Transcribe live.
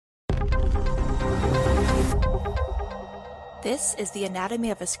This is the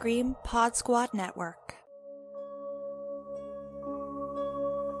Anatomy of a Scream Pod Squad Network.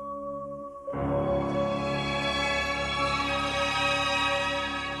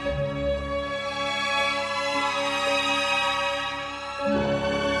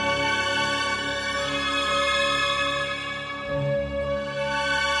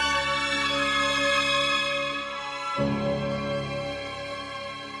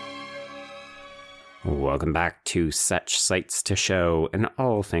 Welcome back to Such Sights to Show, an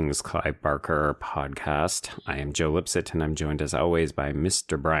all things Clive Barker podcast. I am Joe Lipsett, and I'm joined as always by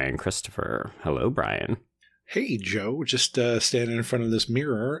Mr. Brian Christopher. Hello, Brian. Hey, Joe. Just standing in front of this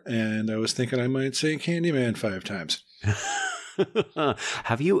mirror, and I was thinking I might say Candyman 5 times.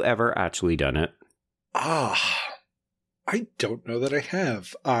 Have you ever actually done it? I don't know that I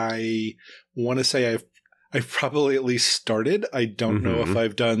have. I want to say I've probably at least started. I don't know if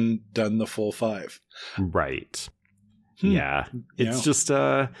I've done the full 5. Right. Yeah. It's just,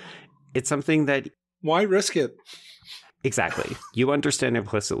 it's something that... Why risk it? Exactly. You understand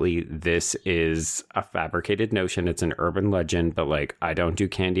implicitly this is a fabricated notion. It's an urban legend, but like, I don't do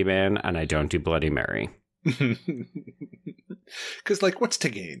Candyman and I don't do Bloody Mary. Because, like, what's to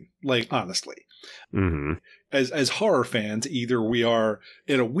gain? Like, honestly. Mm-hmm. As horror fans, either we are,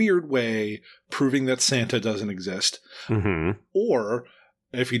 in a weird way, proving that Santa doesn't exist, or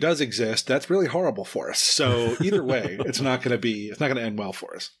if he does exist, that's really horrible for us. So either way, it's not going to end well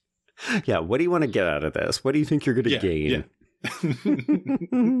for us. Yeah. What do you want to get out of this? What do you think you're going to gain? Yeah.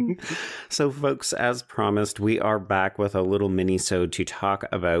 So, folks, as promised, we are back with a little mini-sode to talk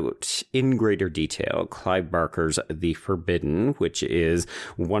about, in greater detail, Clive Barker's The Forbidden, which is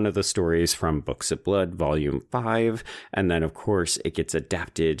one of the stories from Books of Blood, Volume 5. And then, of course, it gets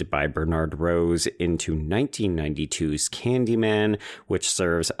adapted by Bernard Rose into 1992's Candyman, which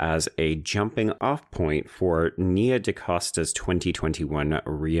serves as a jumping-off point for Nia DaCosta's 2021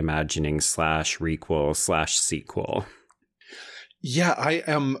 reimagining/requel/sequel. Yeah, I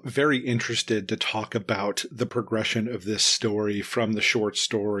am very interested to talk about the progression of this story from the short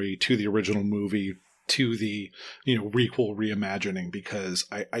story to the original movie to the, requel reimagining, because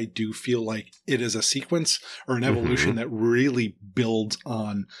I do feel like it is a sequence or an evolution that really builds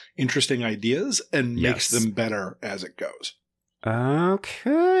on interesting ideas and makes them better as it goes.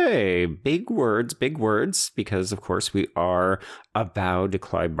 Okay, big words, because of course we are avowed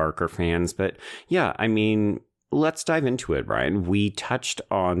Clive Barker fans, but yeah, I mean... Let's dive into it, Brian. We touched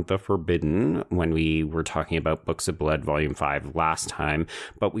on The Forbidden when we were talking about Books of Blood, Volume 5 last time,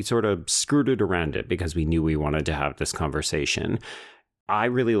 but we sort of skirted around it because we knew we wanted to have this conversation. I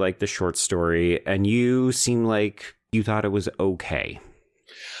really liked the short story, and you seem like you thought it was okay.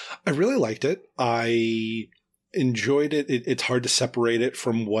 I really liked it. I enjoyed it. It's hard to separate it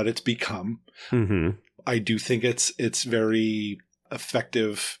from what it's become. I do think it's very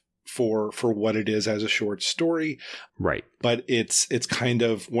effective for what it is as a short story. Right. But it's kind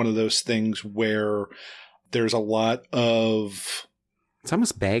of one of those things where there's a lot of... It's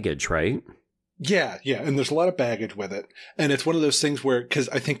almost baggage, right? Yeah. And there's a lot of baggage with it. And it's one of those things where, because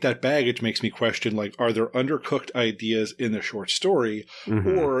I think that baggage makes me question, like, are there undercooked ideas in the short story?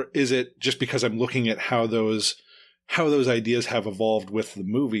 Or is it just because I'm looking at how those ideas have evolved with the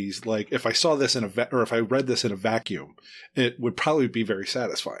movies? Like, if I saw this or if I read this in a vacuum, it would probably be very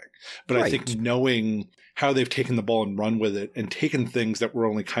satisfying. But I think knowing how they've taken the ball and run with it and taken things that were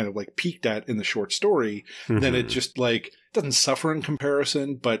only kind of like peeked at in the short story, then it just like doesn't suffer in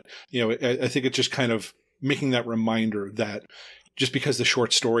comparison. But, I think it's just kind of making that reminder that just because the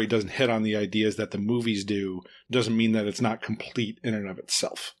short story doesn't hit on the ideas that the movies do, doesn't mean that it's not complete in and of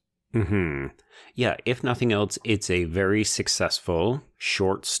itself. Yeah, if nothing else, it's a very successful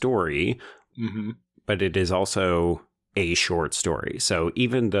short story, but it is also a short story. So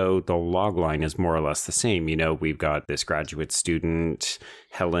even though the logline is more or less the same, we've got this graduate student,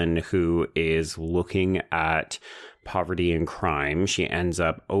 Helen, who is looking at poverty and crime. She ends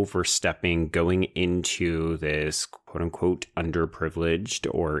up overstepping, going into this quote unquote underprivileged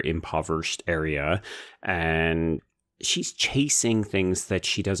or impoverished area, and she's chasing things that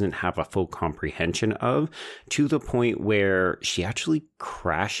she doesn't have a full comprehension of, to the point where she actually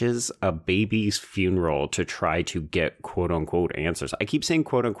crashes a baby's funeral to try to get quote unquote answers. I keep saying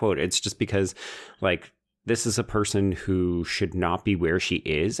quote unquote. It's just because, like, this is a person who should not be where she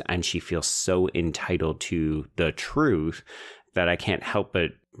is, and she feels so entitled to the truth that I can't help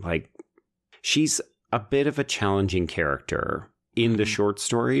but, like, she's a bit of a challenging character in the short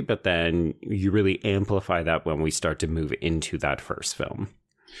story, but then you really amplify that when we start to move into that first film.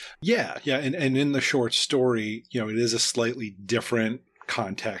 Yeah. And in the short story, it is a slightly different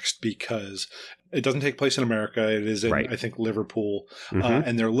context because it doesn't take place in America. It is in, I think, Liverpool.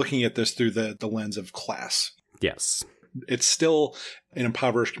 And they're looking at this through the lens of class. Yes. It's still an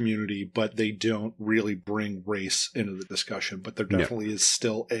impoverished community, but they don't really bring race into the discussion. But there definitely is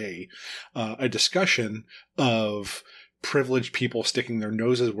still a discussion of privileged people sticking their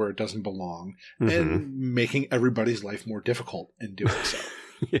noses where it doesn't belong and making everybody's life more difficult in doing so.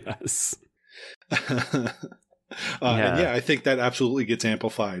 Yes. And I think that absolutely gets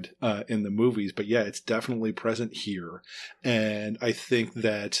amplified in the movies. But yeah, it's definitely present here. And I think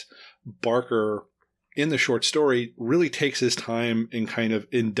that Barker, in the short story, really takes his time in kind of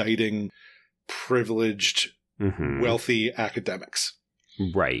indicting privileged, wealthy academics.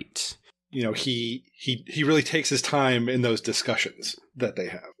 Right. You know, he really takes his time in those discussions that they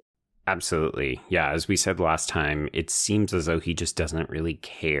have. Absolutely. Yeah, as we said last time, it seems as though he just doesn't really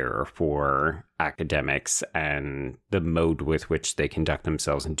care for academics and the mode with which they conduct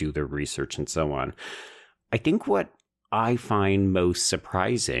themselves and do their research and so on. I think what I find most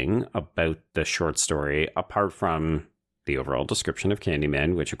surprising about the short story, apart from the overall description of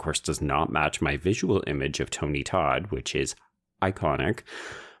Candyman, which of course does not match my visual image of Tony Todd, which is iconic,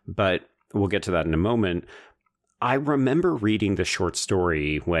 but we'll get to that in a moment. I remember reading the short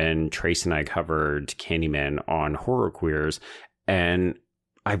story when Trace and I covered Candyman on Horror Queers, and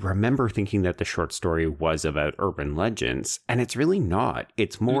I remember thinking that the short story was about urban legends, and it's really not.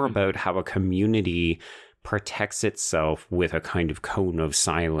 It's more about how a community protects itself with a kind of cone of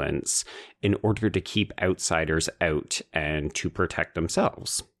silence in order to keep outsiders out and to protect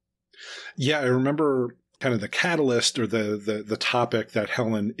themselves. Yeah, I remember kind of the catalyst or the topic that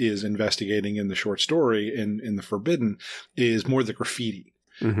Helen is investigating in the short story in The Forbidden is more the graffiti.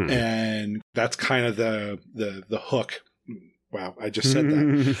 And that's kind of the hook. Wow, I just said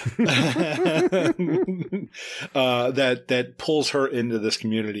that. That pulls her into this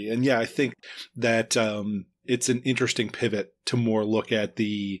community. And yeah, I think that it's an interesting pivot to more look at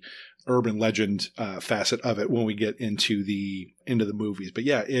the urban legend facet of it when we get into the movies. But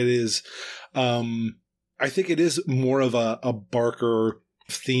yeah, it is I think it is more of a Barker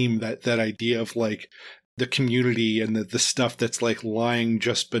theme, that idea of like the community and the stuff that's like lying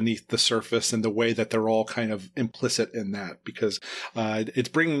just beneath the surface, and the way that they're all kind of implicit in that, because it's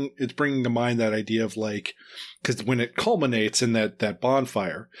bringing to mind that idea of like, because when it culminates in that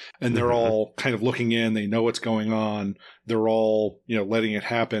bonfire and they're all kind of looking in, they know what's going on, they're all, you know, letting it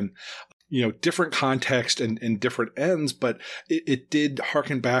happen. You know, different context and different ends, but it did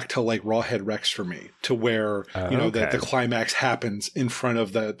harken back to like Rawhead Rex for me, to where, you know, that the climax happens in front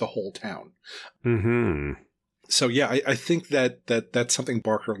of the whole town. So yeah, I think that's something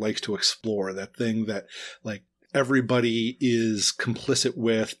Barker likes to explore, that thing that like everybody is complicit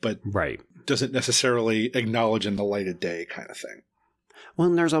with, but doesn't necessarily acknowledge in the light of day kind of thing. Well,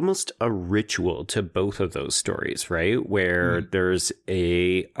 and there's almost a ritual to both of those stories, right? Where there's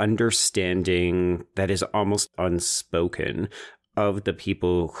a understanding that is almost unspoken of the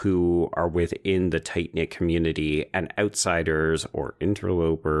people who are within the tight-knit community, and outsiders or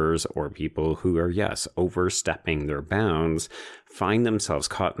interlopers or people who are, yes, overstepping their bounds find themselves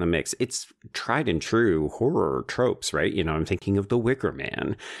caught in the mix. It's tried and true horror tropes, right? You know, I'm thinking of The Wicker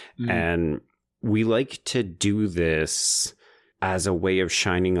Man. And we like to do this as a way of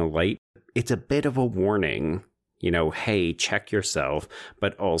shining a light. It's a bit of a warning, you know, hey, check yourself.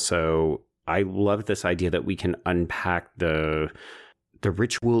 But also, I love this idea that we can unpack the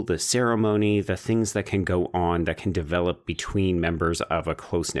ritual, the ceremony, the things that can go on, that can develop between members of a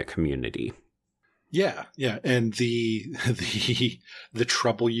close-knit community. Yeah, yeah. And the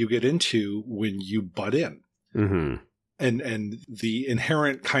trouble you get into when you butt in. And the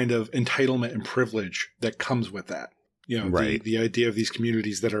inherent kind of entitlement and privilege that comes with that. You know, the idea of these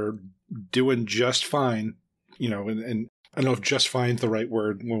communities that are doing just fine, you know, and I don't know if just fine is the right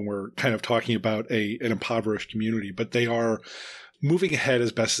word when we're kind of talking about an impoverished community, but they are moving ahead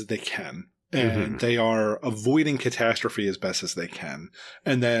as best as they can. And they are avoiding catastrophe as best as they can.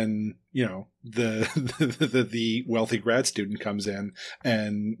 And then, you know, the wealthy grad student comes in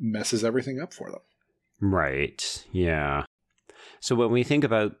and messes everything up for them. Right. Yeah. So when we think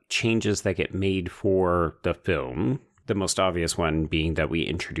about changes that get made for the film, the most obvious one being that we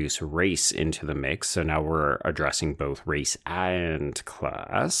introduce race into the mix. So now we're addressing both race and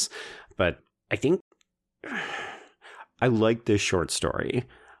class. But I think I like this short story,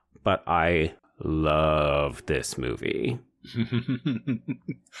 but I love this movie.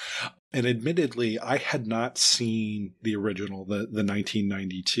 And admittedly, I had not seen the original, the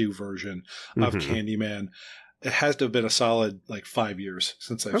 1992 version of Candyman. It has to have been a solid like 5 years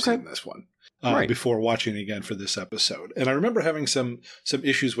since I've seen this one. Right. before watching it again for this episode. And I remember having some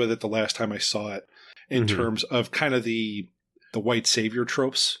issues with it the last time I saw it in terms of kind of the white savior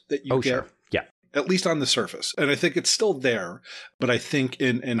tropes that you get. Sure. Yeah. At least on the surface. And I think it's still there, but I think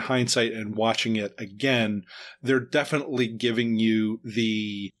in hindsight and watching it again, they're definitely giving you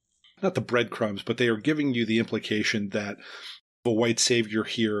not the breadcrumbs, but they are giving you the implication that a white savior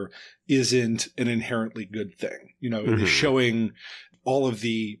here isn't an inherently good thing. You know, it is showing all of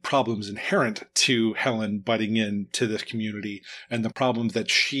the problems inherent to Helen butting into this community and the problems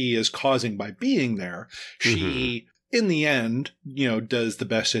that she is causing by being there. She, in the end, you know, does the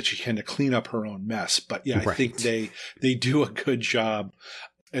best that she can to clean up her own mess. But yeah, I think they do a good job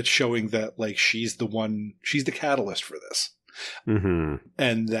at showing that, like, she's the catalyst for this.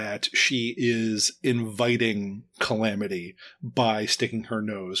 And that she is inviting calamity by sticking her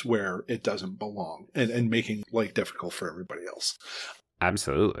nose where it doesn't belong and making life difficult for everybody else.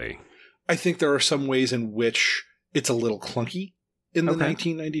 Absolutely. I think there are some ways in which it's a little clunky in the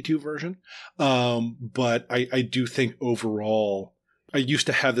 1992 version. But I do think overall, I used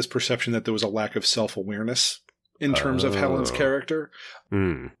to have this perception that there was a lack of self-awareness in terms of Helen's character.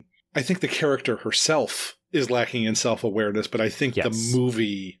 I think the character herself is lacking in self-awareness, but I think the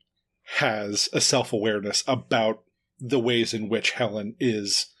movie has a self-awareness about the ways in which Helen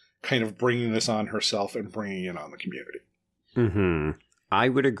is kind of bringing this on herself and bringing it on the community. I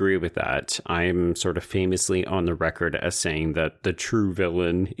would agree with that. I'm sort of famously on the record as saying that the true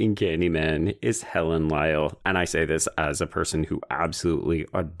villain in Candyman is Helen Lyle. And I say this as a person who absolutely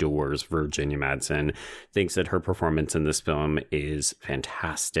adores Virginia Madsen, thinks that her performance in this film is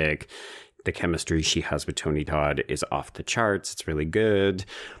fantastic. The chemistry she has with Tony Todd is off the charts. It's really good.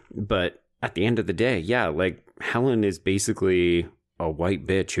 But at the end of the day, yeah, like Helen is basically a white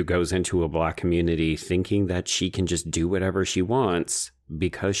bitch who goes into a black community thinking that she can just do whatever she wants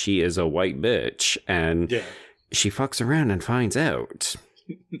because she is a white bitch. And she fucks around and finds out.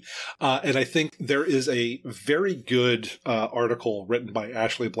 And I think there is a very good article written by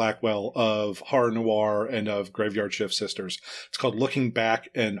Ashley Blackwell of Horror Noir and of Graveyard Shift Sisters. It's called Looking Back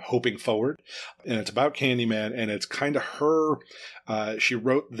and Hoping Forward. And it's about Candyman. And it's kind of her. She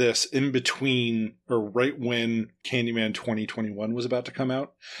wrote this in between or right when Candyman 2021 was about to come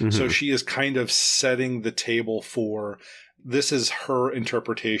out. So she is kind of setting the table for this is her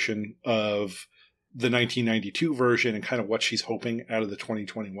interpretation of the 1992 version and kind of what she's hoping out of the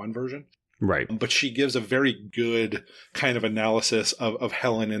 2021 version. Right. But she gives a very good kind of analysis of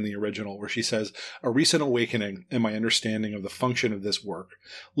Helen in the original, where she says, a recent awakening in my understanding of the function of this work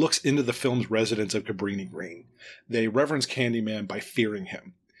looks into the film's residents of Cabrini Green. They reverence Candyman by fearing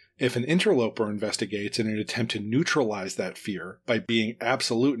him. If an interloper investigates in an attempt to neutralize that fear by being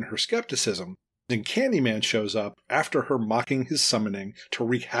absolute in her skepticism, then Candyman shows up after her mocking his summoning to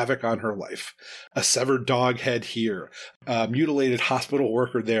wreak havoc on her life. A severed dog head here, a mutilated hospital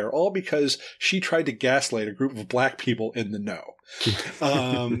worker there, all because she tried to gaslight a group of black people in the know.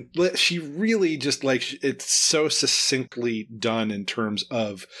 She really just, like, it's so succinctly done in terms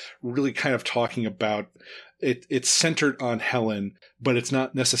of really kind of talking about it. It's centered on Helen, but it's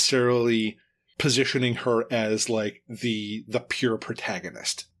not necessarily positioning her as like the pure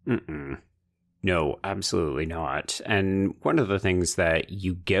protagonist. No, absolutely not. And one of the things that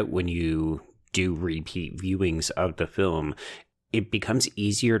you get when you do repeat viewings of the film, it becomes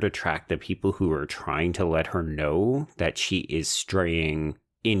easier to track the people who are trying to let her know that she is straying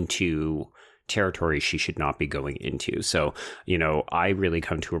into territory she should not be going into. So, you know, I really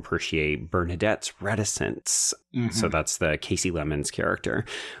come to appreciate Bernadette's reticence. So that's the Casey Lemon's character,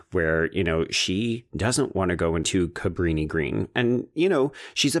 where, you know, she doesn't want to go into Cabrini Green. And, you know,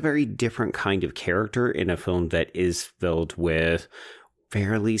 she's a very different kind of character in a film that is filled with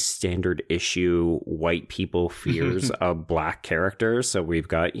fairly standard issue white people fears of black characters. So we've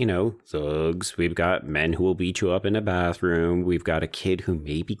got, you know, thugs, we've got men who will beat you up in a bathroom, we've got a kid who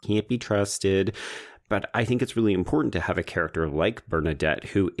maybe can't be trusted. But I think it's really important to have a character like Bernadette,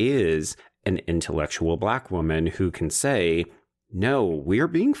 who is an intellectual black woman who can say, no, we're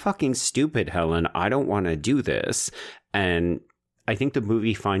being fucking stupid, Helen. I don't want to do this. And I think the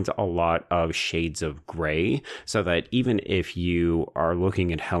movie finds a lot of shades of gray, so that even if you are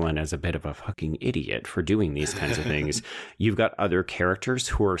looking at Helen as a bit of a fucking idiot for doing these kinds of things, you've got other characters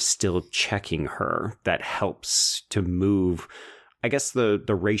who are still checking her. That helps to move, I guess, the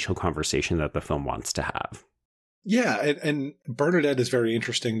racial conversation that the film wants to have. Yeah, and Bernadette is very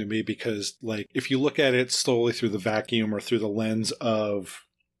interesting to me because, like, if you look at it solely through the vacuum or through the lens of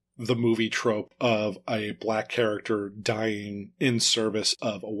the movie trope of a black character dying in service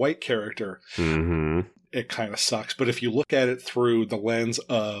of a white character, it kind of sucks. But if you look at it through the lens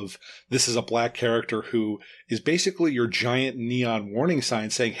of this is a black character who is basically your giant neon warning sign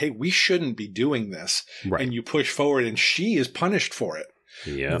saying, hey, we shouldn't be doing this. Right. And you push forward and she is punished for it.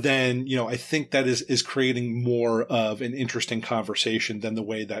 Yeah. Then, I think that is creating more of an interesting conversation than the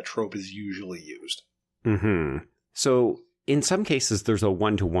way that trope is usually used. Mm-hmm. So in some cases, there's a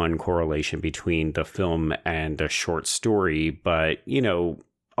 1-to-1 correlation between the film and the short story, but,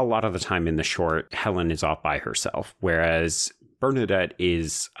 a lot of the time in the short, Helen is off by herself, whereas Bernadette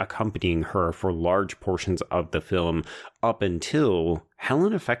is accompanying her for large portions of the film up until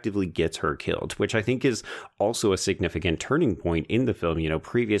Helen effectively gets her killed, which I think is also a significant turning point in the film.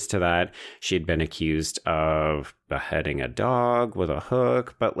 Previous to that, she had been accused of beheading a dog with a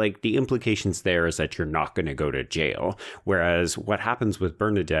hook, but the implications there is that you're not going to go to jail. Whereas what happens with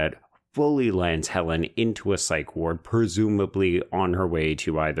Bernadette fully lands Helen into a psych ward, presumably on her way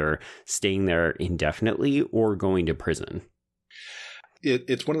to either staying there indefinitely or going to prison.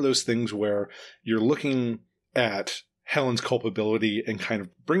 It's one of those things where you're looking at Helen's culpability and kind of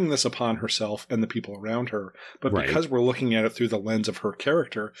bringing this upon herself and the people around her. But because we're looking at it through the lens of her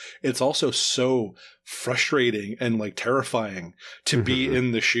character, it's also so frustrating and terrifying to be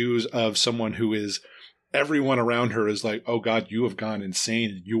in the shoes of someone who is, everyone around her is like, oh God, you have gone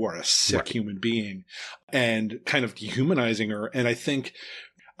insane. You are a sick human being, and kind of dehumanizing her. And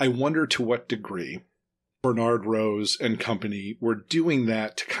I wonder to what degree Bernard Rose and company were doing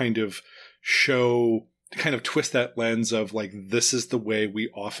that to kind of twist that lens of this is the way we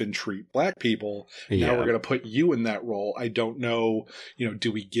often treat black people. Yeah. Now we're going to put you in that role. I don't know,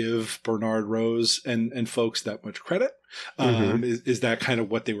 do we give Bernard Rose and folks that much credit? Is that kind of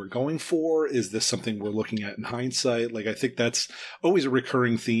what they were going for? Is this something we're looking at in hindsight? I think that's always a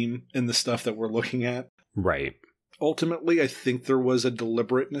recurring theme in the stuff that we're looking at. Right. Ultimately, I think there was a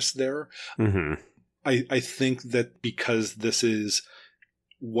deliberateness there. I think that because this is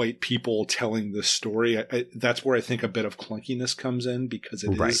white people telling this story, that's where I think a bit of clunkiness comes in, because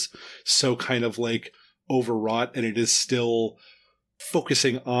it is so kind of overwrought, and it is still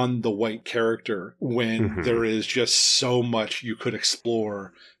focusing on the white character when there is just so much you could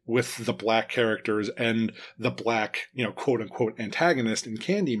explore with the black characters and the black, quote unquote antagonist in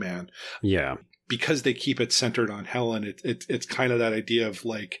Candyman. Yeah. Because they keep it centered on Helen, it's kind of that idea of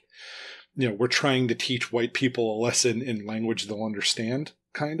we're trying to teach white people a lesson in language they'll understand,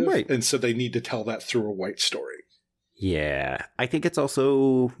 kind of. Right. And so they need to tell that through a white story. Yeah. I think it's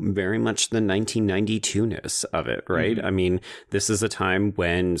also very much the 1992-ness of it, right? I mean, this is a time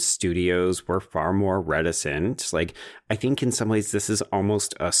when studios were far more reticent. I think in some ways this is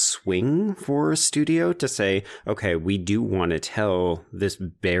almost a swing for a studio to say, okay, we do want to tell this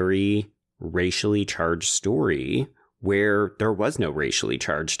very racially charged story where there was no racially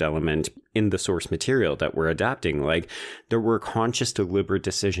charged element in the source material that we're adapting. There were conscious, deliberate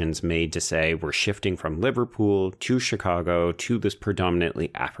decisions made to say we're shifting from Liverpool to Chicago to this predominantly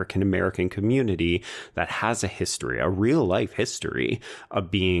African-American community that has a history, a real life history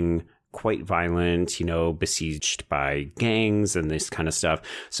of being quite violent, besieged by gangs and this kind of stuff.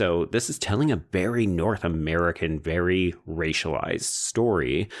 So this is telling a very North American, very racialized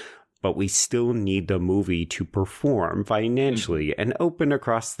story. But we still need the movie to perform financially and open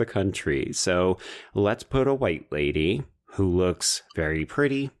across the country. So let's put a white lady who looks very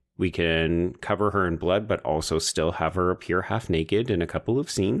pretty. We can cover her in blood, but also still have her appear half naked in a couple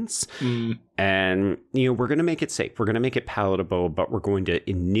of scenes. And, we're going to make it safe. We're going to make it palatable, but we're going to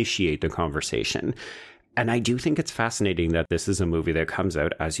initiate the conversation. And I do think it's fascinating that this is a movie that comes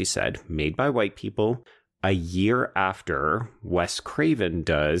out, as you said, made by white people, a year after Wes Craven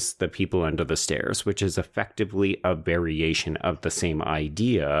does The People Under the Stairs, which is effectively a variation of the same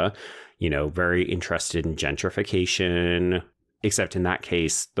idea, very interested in gentrification, except in that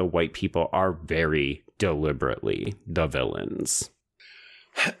case, the white people are very deliberately the villains.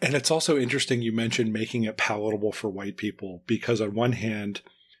 And it's also interesting you mentioned making it palatable for white people, because on one hand,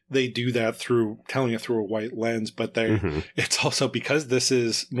 they do that through telling it through a white lens, but it's also because this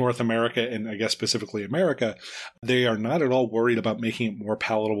is North America, and I guess specifically America, they are not at all worried about making it more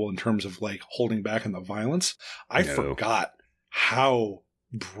palatable in terms of holding back on the violence. I forgot how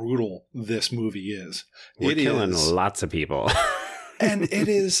brutal this movie is. We're killing lots of people. And it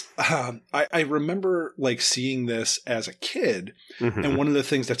is, I remember seeing this as a kid. And one of the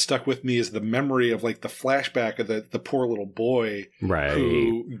things that stuck with me is the memory of the flashback of the poor little boy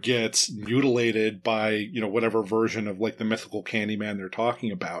who gets mutilated by, whatever version of the mythical Candyman they're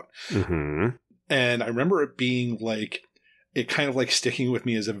talking about. And I remember it being it kind of like sticking with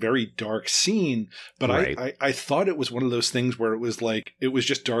me as a very dark scene. But Right. I thought it was one of those things where it was like, it was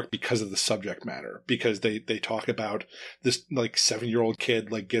just dark because of the subject matter, because they talk about this like 7-year-old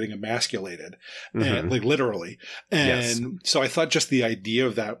kid like getting emasculated and like literally. And so I thought just the idea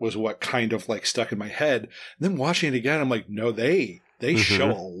of that was what kind of like stuck in my head. And then watching it again, I'm like, no, they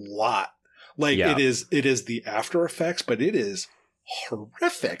show a lot. Like it is the after effects, but it is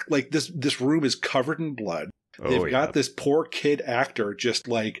horrific. Like this room is covered in blood. They've got this poor kid actor just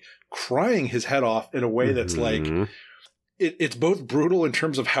like crying his head off in a way that's like, it's both brutal in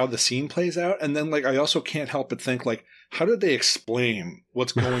terms of how the scene plays out. And then like, I also can't help but think like, how did they explain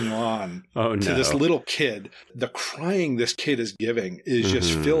what's going on to this little kid? The crying this kid is giving is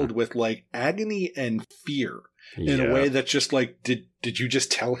just filled with like agony and fear in a way that's just like, did you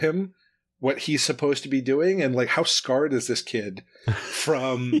just tell him what he's supposed to be doing? And like, how scarred is this kid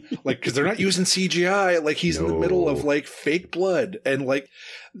from like, because they're not using CGI, like he's in the middle of like fake blood. And like,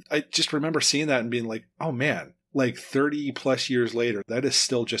 I just remember seeing that and being like, oh man, like 30 plus years later, that is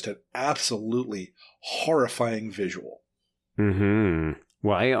still just an absolutely horrifying visual.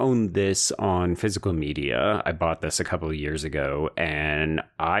 Well, I own this on physical media. I bought this a couple of years ago, and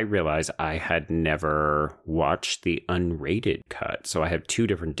I realized I had never watched the unrated cut. So I have two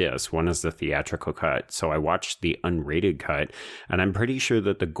different discs. One is the theatrical cut. So I watched the unrated cut, and I'm pretty sure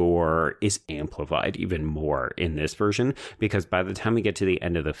that the gore is amplified even more in this version, because by the time we get to the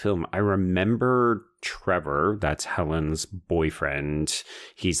end of the film, I remember Trevor, that's Helen's boyfriend.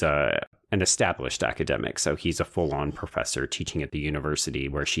 He's an established academic, so he's a full-on professor teaching at the university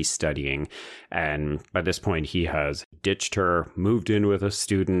where she's studying. And by this point, he has ditched her, moved in with a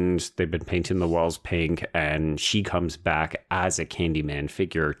student. They've been painting the walls pink, and she comes back as a Candyman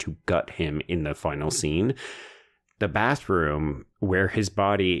figure to gut him in the final scene. The bathroom where his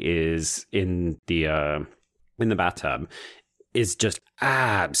body is in the bathtub is just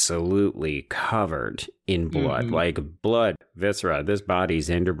absolutely covered in blood, like blood, viscera. This body's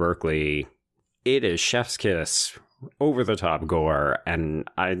Xander Berkeley. It is chef's kiss, over the top gore. And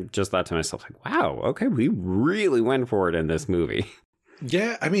I just thought to myself, like, wow, okay, we really went for it in this movie.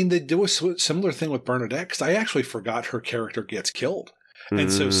 Yeah, I mean, they do a similar thing with Bernadette, because I actually forgot her character gets killed.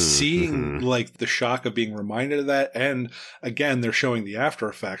 And so seeing like the shock of being reminded of that, and again, they're showing the after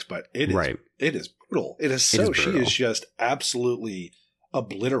effects, but it is brutal. It is so, she is just absolutely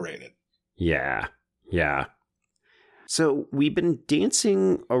obliterated. Yeah. So we've been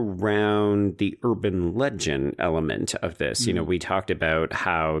dancing around the urban legend element of this. You know, we talked about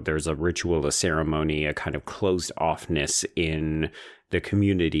how there's a ritual, a ceremony, a kind of closed offness in the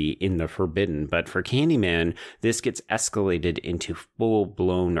community in the Forbidden. But for Candyman, this gets escalated into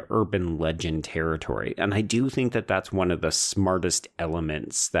full-blown urban legend territory. And I do think that that's one of the smartest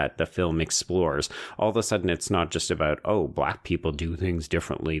elements that the film explores. All of a sudden, it's not just about, oh, black people do things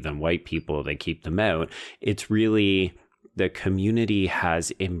differently than white people, they keep them out. It's really the community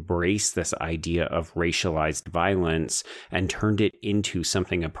has embraced this idea of racialized violence and turned it into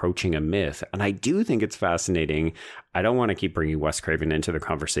something approaching a myth. And I do think it's fascinating. I don't want to keep bringing Wes Craven into the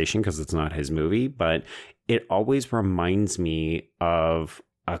conversation because it's not his movie, but it always reminds me of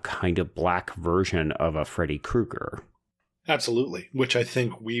a kind of black version of a Freddy Krueger. Absolutely, which I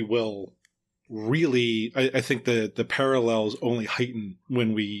think we will really, I think the parallels only heighten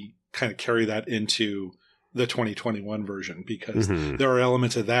when we kind of carry that into the 2021 version, because there are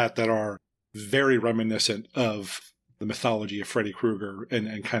elements of that are very reminiscent of the mythology of Freddy Krueger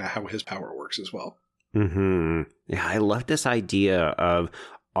and kind of how his power works as well. Yeah, I love this idea of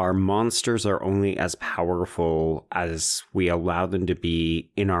our monsters are only as powerful as we allow them to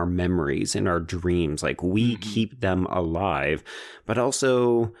be in our memories, in our dreams. Like we keep them alive, but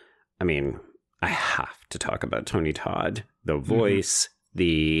also, I mean, I have to talk about Tony Todd, the voice,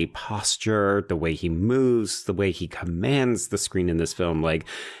 the posture, the way he moves, the way he commands the screen in this film. Like,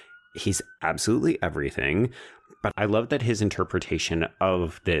 he's absolutely everything. But I love that his interpretation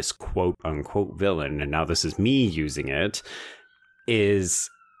of this quote unquote villain, and now this is me using it, is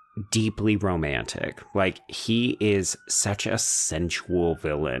deeply romantic. Like, he is such a sensual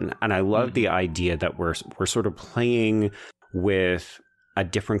villain. And I love the idea that we're sort of playing with a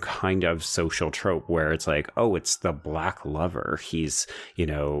different kind of social trope where it's like, oh, it's the black lover. He's, you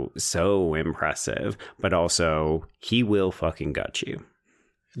know, so impressive, but also he will fucking gut you.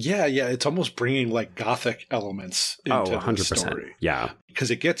 Yeah. It's almost bringing like gothic elements into 100%. The story. Yeah.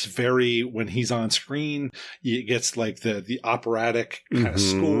 Because it gets very, when he's on screen, it gets like the operatic kind of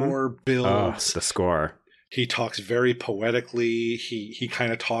score builds. The score. He talks very poetically. He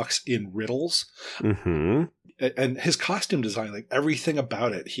kind of talks in riddles. And his costume design, like everything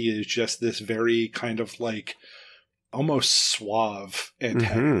about it, he is just this very kind of like almost suave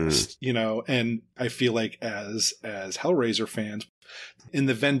antagonist, you know, and I feel like as Hellraiser fans, in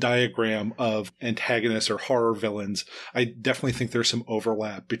the Venn diagram of antagonists or horror villains, I definitely think there's some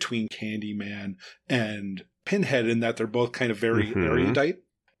overlap between Candyman and Pinhead in that they're both kind of very erudite.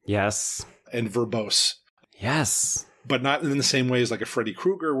 Yes. And verbose. Yes. But not in the same way as like a Freddy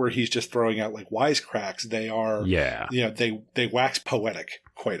Krueger where he's just throwing out like wisecracks. They are, you know, they wax poetic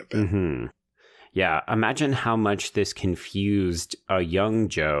quite a bit. Mm-hmm. Yeah, imagine how much this confused a young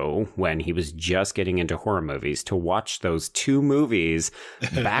Joe when he was just getting into horror movies to watch those two movies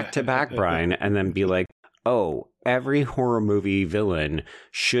back to back, Brian, and then be like, oh, every horror movie villain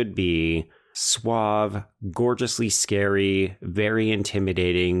should be suave, gorgeously scary, very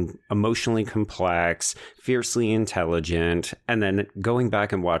intimidating, emotionally complex, fiercely intelligent, and then going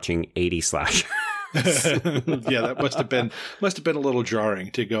back and watching 80 slashers. Yeah, that must have been a little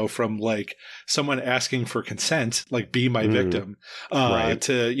jarring to go from like someone asking for consent, like be my victim,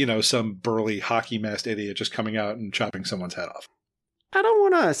 to, you know, some burly hockey masked idiot just coming out and chopping someone's head off. I don't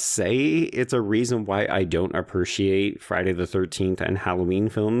want to say it's a reason why I don't appreciate Friday the 13th and Halloween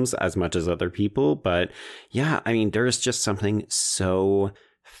films as much as other people, but yeah, I mean, there's just something so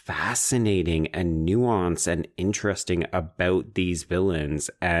fascinating and nuanced and interesting about these villains,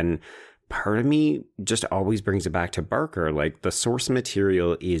 and part of me just always brings it back to Barker. Like, the source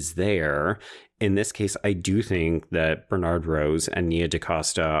material is there. In this case, I do think that Bernard Rose and Nia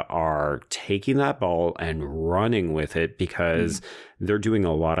DaCosta are taking that ball and running with it because they're doing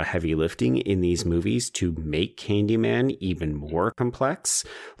a lot of heavy lifting in these movies to make Candyman even more complex.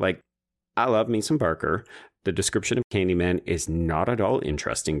 Like, I love me some Barker. The description of Candyman is not at all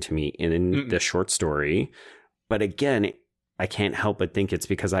interesting to me in the short story. But again, I can't help but think it's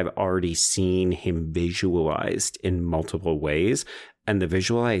because I've already seen him visualized in multiple ways. And the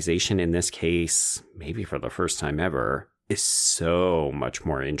visualization in this case, maybe for the first time ever, is so much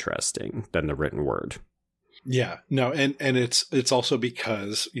more interesting than the written word. Yeah, no, and it's also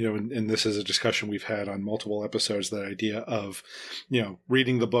because, you know, and this is a discussion we've had on multiple episodes, that idea of, you know,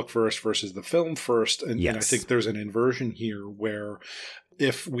 reading the book first versus the film first. And I think there's an inversion here where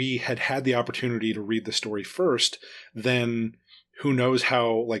if we had the opportunity to read the story first, then who knows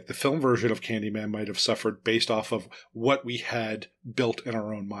how like the film version of Candyman might have suffered based off of what we had built in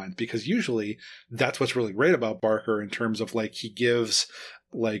our own mind. Because usually that's what's really great about Barker in terms of like he gives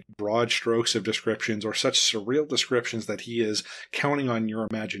like broad strokes of descriptions or such surreal descriptions that he is counting on your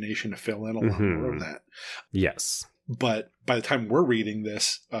imagination to fill in a lot more of that. Yes. But by the time we're reading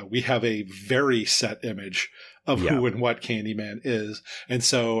this, we have a very set image of who and what Candyman is. And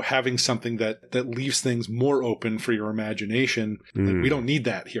so having something that leaves things more open for your imagination, like, we don't need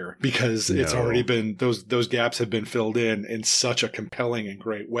that here because it's already been, those gaps have been filled in such a compelling and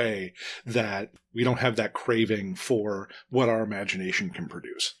great way that we don't have that craving for what our imagination can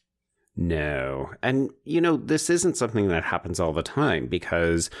produce. No. And, you know, this isn't something that happens all the time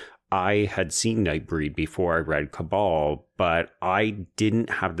because I had seen Nightbreed before I read Cabal, but I didn't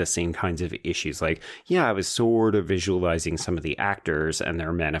have the same kinds of issues. Like, yeah, I was sort of visualizing some of the actors and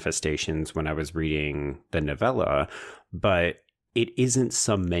their manifestations when I was reading the novella, but it isn't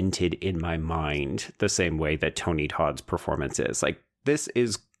cemented in my mind the same way that Tony Todd's performance is. Like, this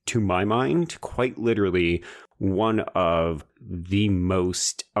is, to my mind, quite literally one of the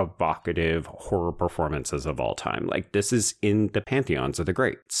most evocative horror performances of all time. Like, this is in the pantheons of the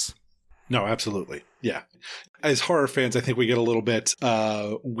greats. No, absolutely. Yeah. As horror fans, I think we get a little bit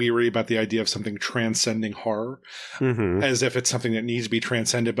weary about the idea of something transcending horror, as if it's something that needs to be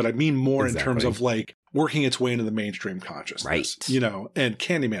transcended. But I mean more in terms of like working its way into the mainstream consciousness, right? You know, and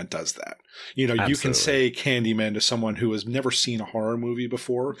Candyman does that. You know, you can say Candyman to someone who has never seen a horror movie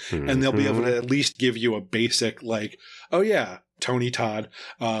before, and they'll be able to at least give you a basic like, oh yeah, Tony Todd,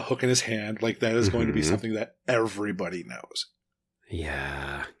 hook in his hand. Like that is going to be something that everybody knows.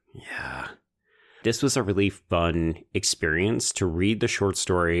 Yeah. Yeah. This was a really fun experience to read the short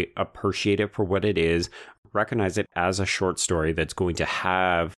story, appreciate it for what it is, recognize it as a short story that's going to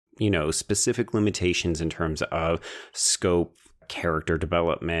have, you know, specific limitations in terms of scope, character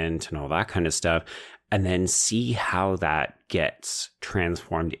development, and all that kind of stuff, and then see how that gets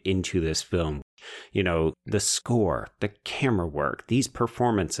transformed into this film. You know, the score, the camera work, these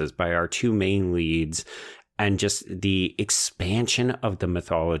performances by our two main leads, and just the expansion of the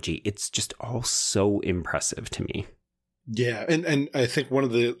mythology. It's just all so impressive to me. Yeah. And I think one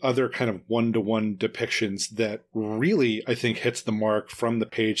of the other kind of one-to-one depictions that really, I think, hits the mark from the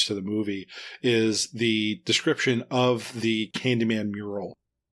page to the movie is the description of the Candyman mural.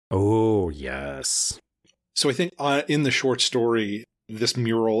 Oh, yes. So I think in the short story, this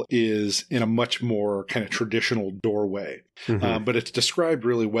mural is in a much more kind of traditional doorway, but it's described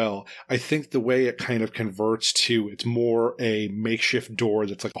really well. I think the way it kind of converts to, it's more a makeshift door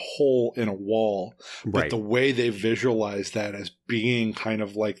that's like a hole in a wall, but the way they visualize that as being kind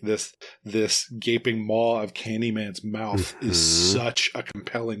of like this gaping maw of Candyman's mouth is such a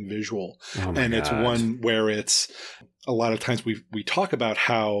compelling visual. And it's one where it's a lot of times we talk about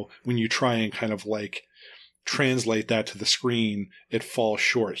how when you try and kind of like translate that to the screen, it falls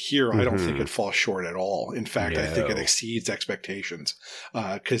short. Here, I don't think it falls short at all. In fact, I think it exceeds expectations,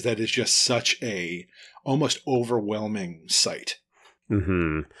 because that is just such a almost overwhelming sight. Well,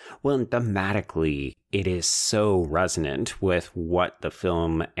 and thematically, it is so resonant with what the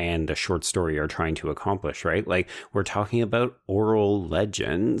film and the short story are trying to accomplish, right? Like, we're talking about oral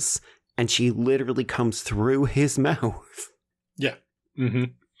legends, and she literally comes through his mouth. Yeah.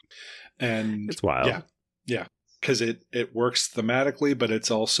 And it's wild. Yeah, because it works thematically, but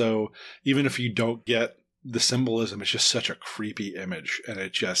it's also, even if you don't get the symbolism, it's just such a creepy image, and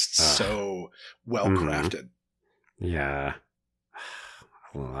it's just so well crafted. Yeah.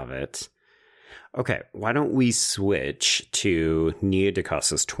 I love it. Okay, why don't we switch to Nia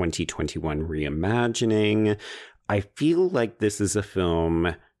DaCosta's 2021 reimagining? I feel like this is a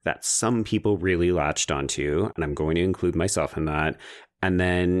film that some people really latched onto, and I'm going to include myself in that. And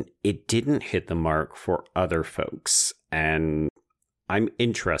then it didn't hit the mark for other folks. And I'm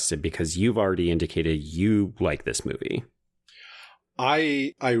interested because you've already indicated you like this movie.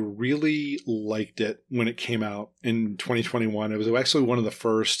 I really liked it when it came out in 2021. It was actually one of the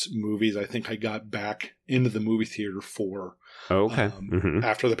first movies I think I got back into the movie theater for.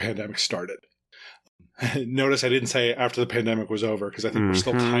 After the pandemic started. Notice I didn't say after the pandemic was over, because I think we're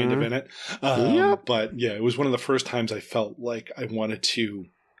still kind of in it. But yeah, it was one of the first times I felt like I wanted to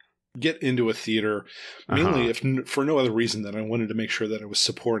get into a theater, mainly if for no other reason than I wanted to make sure that I was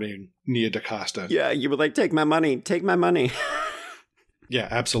supporting Nia DaCosta. Yeah, you were like, take my money, take my money. Yeah,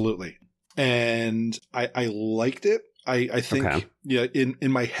 absolutely. And I liked it. I think,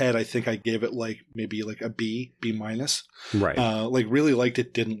 in my head, I think I gave it like maybe like a B minus. Right. Like really liked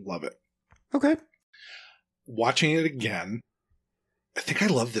it, didn't love it. Okay. Watching it again, I think I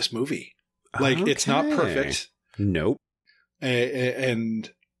love this movie. Like, it's not perfect. Nope. And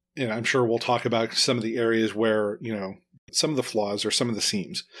I'm sure we'll talk about some of the areas where, some of the flaws or some of the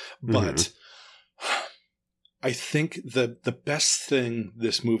seams. But I think the best thing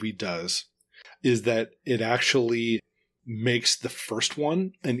this movie does is that it actually makes the first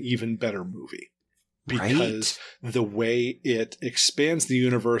one an even better movie. Because the way it expands the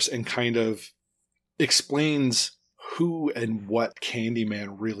universe and kind of explains who and what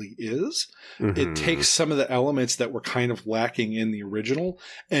Candyman really is. It takes some of the elements that were kind of lacking in the original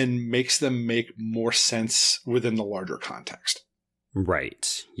and makes them make more sense within the larger context.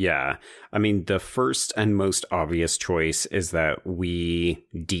 Right. Yeah. I mean, the first and most obvious choice is that we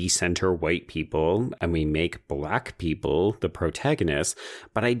decenter white people and we make black people the protagonists.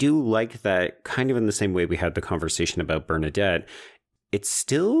 But I do like that, kind of in the same way we had the conversation about Bernadette, it's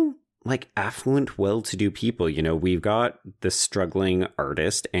still like affluent, well-to-do people. We've got the struggling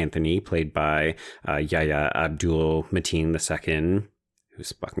artist, Anthony, played by Yahya Abdul-Mateen II,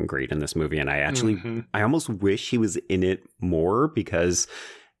 who's fucking great in this movie. And I almost wish he was in it more, because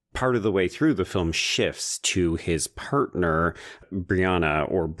part of the way through the film shifts to his partner,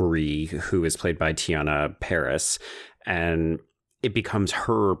 Brianna, or Brie, who is played by Tiana Paris. And it becomes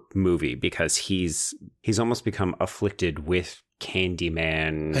her movie because he's almost become afflicted with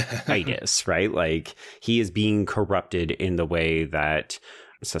Candyman-itis, right? Like, he is being corrupted in the way that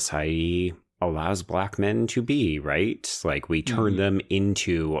society allows black men to be, right? Like, we turn them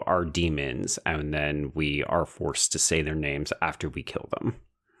into our demons, and then we are forced to say their names after we kill them.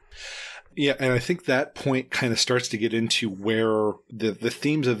 Yeah, and I think that point kind of starts to get into where the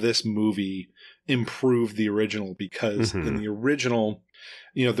themes of this movie improve the original, because in the original,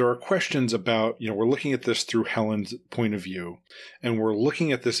 there are questions about, we're looking at this through Helen's point of view, and we're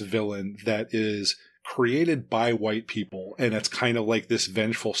looking at this villain that is created by white people, and it's kind of like this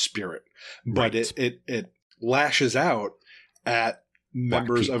vengeful spirit, but it lashes out at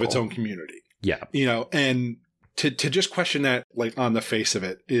members of its own community. Yeah. And to just question that, like, on the face of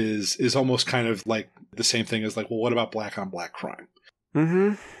it is almost kind of like the same thing as like, well, what about black on black crime?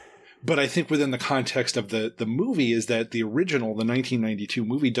 But I think within the context of the movie is that the original, the 1992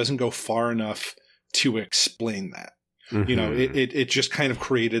 movie, doesn't go far enough to explain that. It just kind of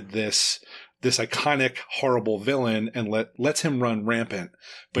created this iconic, horrible villain and lets him run rampant,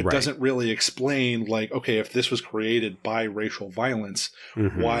 but doesn't really explain, like, okay, if this was created by racial violence,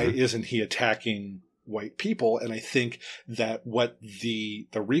 why isn't he attacking white people. And I think that what the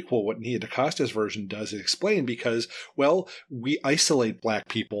requel, what Nia DaCosta's version does, is explain because, well, we isolate black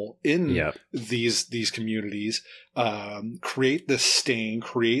people in these communities, create this stain,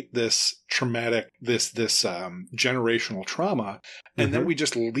 create this traumatic, this generational trauma, and then we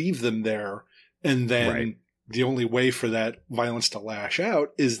just leave them there. And then the only way for that violence to lash out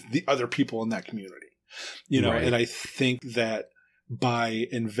is the other people in that community, and I think that by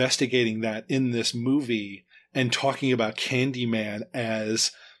investigating that in this movie and talking about Candyman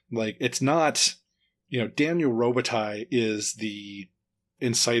as like, it's not, Daniel Robitaille is the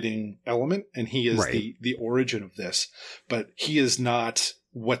inciting element and he is the origin of this, but he is not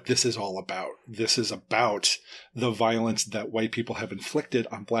what this is all about. This is about the violence that white people have inflicted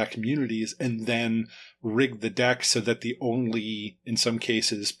on black communities and then rig the deck so that the only, in some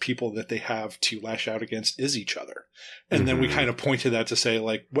cases, people that they have to lash out against is each other. And then we kind of point to that to say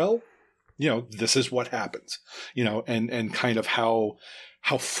like, well, this is what happens, and kind of how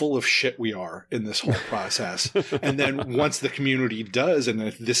full of shit we are in this whole process. And then once the community does, and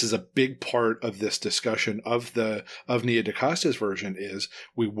this is a big part of this discussion of Nia DaCosta's version, is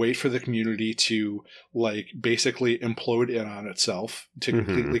we wait for the community to like basically implode in on itself, to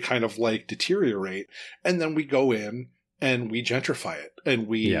completely kind of like deteriorate. And then we go in and we gentrify it and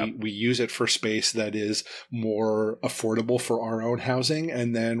we use it for space that is more affordable for our own housing.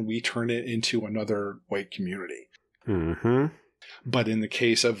 And then we turn it into another white community. But in the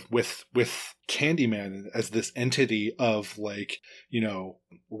case of with Candyman as this entity of like,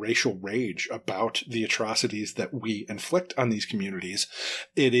 racial rage about the atrocities that we inflict on these communities,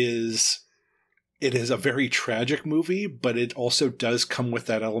 it is a very tragic movie, but it also does come with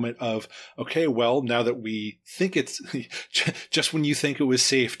that element of, okay, well, now that we think it's just when you think it was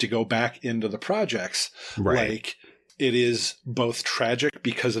safe to go back into the projects, like it is both tragic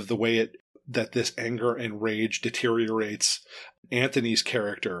because of the way that this anger and rage deteriorates Anthony's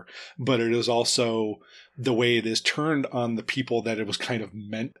character, but it is also the way it is turned on the people that it was kind of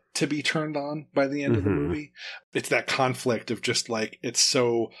meant to be turned on by the end of the movie. It's that conflict of just like, it's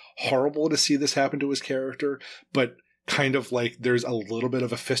so horrible to see this happen to his character, but kind of like there's a little bit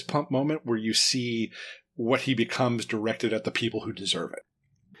of a fist pump moment where you see what he becomes directed at the people who deserve it.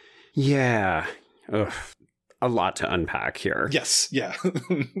 Yeah. Ugh. A lot to unpack here. Yes. Yeah.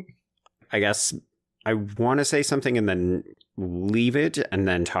 I guess I want to say something and then leave it and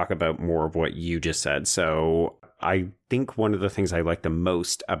then talk about more of what you just said. So I think one of the things I like the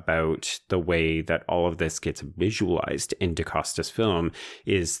most about the way that all of this gets visualized in DaCosta's film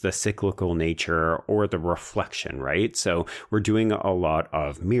is the cyclical nature or the reflection, right? So we're doing a lot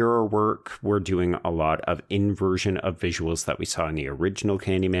of mirror work. We're doing a lot of inversion of visuals that we saw in the original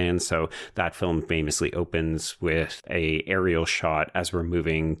Candyman. So that film famously opens with a aerial shot as we're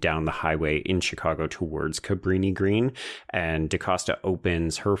moving down the highway in Chicago towards Cabrini Green. And DaCosta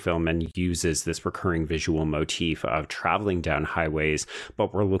opens her film and uses this recurring visual motif of traveling down highways,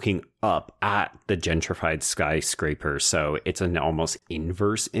 but we're looking up at the gentrified skyscraper. So it's an almost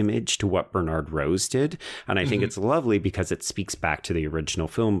inverse image to what Bernard Rose did. And I think it's lovely because it speaks back to the original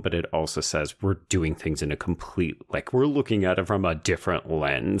film, but it also says we're doing things in a complete, like we're looking at it from a different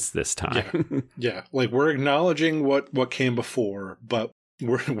lens this time. Yeah. Like we're acknowledging what came before, but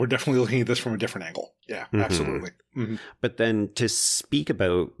we're definitely looking at this from a different angle. Yeah, absolutely. But then to speak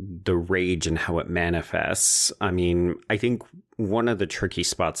about the rage and how it manifests, I mean, I think one of the tricky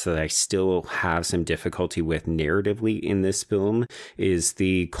spots that I still have some difficulty with narratively in this film is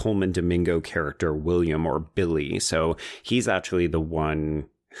the Coleman Domingo character, William, or Billy. So he's actually the one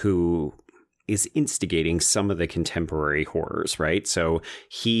who is instigating some of the contemporary horrors, right? So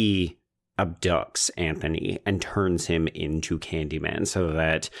he abducts Anthony and turns him into Candyman so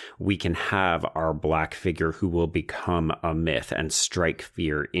that we can have our black figure who will become a myth and strike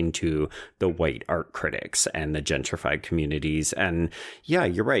fear into the white art critics and the gentrified communities. And yeah,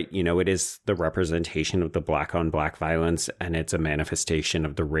 you're right. It is the representation of the black on black violence, and it's a manifestation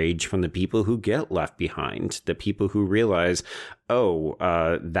of the rage from the people who get left behind, the people who realize,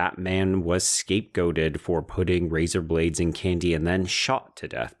 that man was scapegoated for putting razor blades in candy and then shot to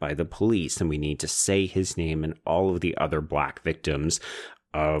death by the police. And we need to say his name and all of the other black victims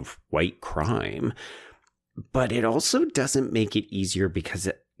of white crime. But it also doesn't make it easier because,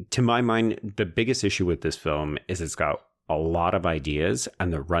 to my mind, the biggest issue with this film is it's got a lot of ideas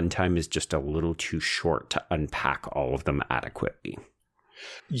and the runtime is just a little too short to unpack all of them adequately.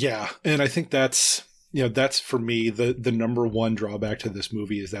 Yeah. And I think that's for me, the number one drawback to this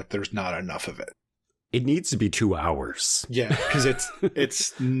movie is that there's not enough of it. It needs to be 2 hours. Yeah, because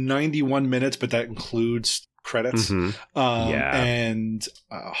it's 91 minutes, but that includes credits. And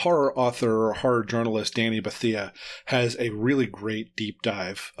horror author, horror journalist Danny Bethea has a really great deep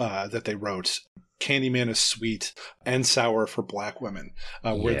dive that they wrote. Candyman is Sweet and Sour for Black Women,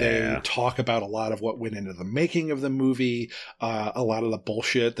 where they talk about a lot of what went into the making of the movie, a lot of the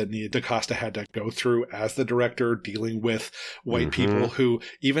bullshit that Nia DaCosta had to go through as the director, dealing with white people who,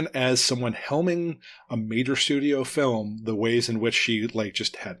 even as someone helming a major studio film, the ways in which she like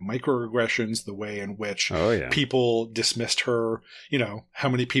just had microaggressions, the way in which people dismissed her, you know, how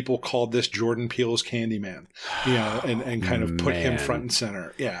many people called this Jordan Peele's Candyman, you know, and kind of put him front and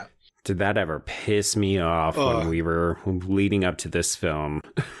center. Yeah. Did that ever piss me off when we were leading up to this film?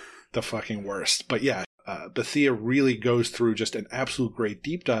 The fucking worst. But yeah, Bethea really goes through just an absolute great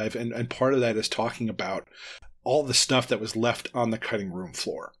deep dive. And part of that is talking about all the stuff that was left on the cutting room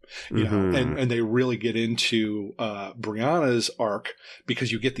floor, you know, and they really get into Brianna's arc,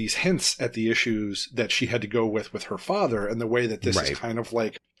 because you get these hints at the issues that she had to go with her father, and the way that this is kind of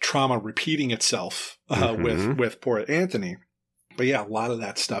like trauma repeating itself with poor Anthony. But yeah, a lot of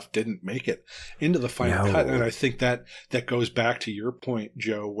that stuff didn't make it into the final cut. And I think that goes back to your point,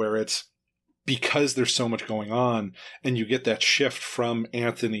 Joe, where it's because there's so much going on and you get that shift from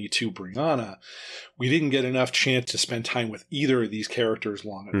Anthony to Brianna, we didn't get enough chance to spend time with either of these characters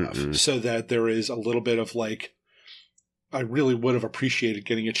long enough, so that there is a little bit of like, I really would have appreciated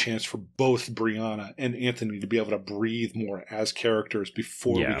getting a chance for both Brianna and Anthony to be able to breathe more as characters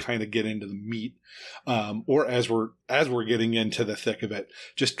before we kind of get into the meat, or as we're getting into the thick of it,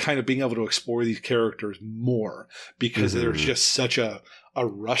 just kind of being able to explore these characters more, because there's just such a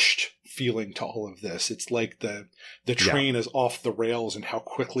rushed feeling to all of this. It's like the train is off the rails and how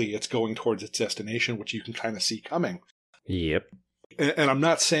quickly it's going towards its destination, which you can kind of see coming. Yep. And I'm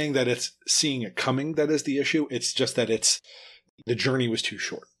not saying that it's seeing it coming that is the issue. It's just that the journey was too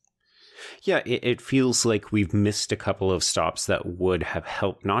short. Yeah, it feels like we've missed a couple of stops that would have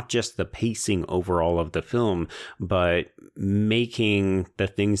helped not just the pacing overall of the film, but making the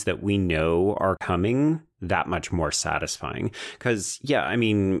things that we know are coming that much more satisfying. Because, yeah, I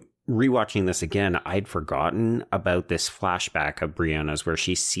mean, rewatching this again, I'd forgotten about this flashback of Brianna's where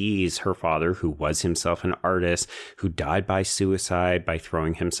she sees her father, who was himself an artist, who died by suicide by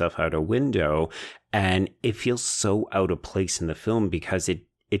throwing himself out a window. And it feels so out of place in the film because it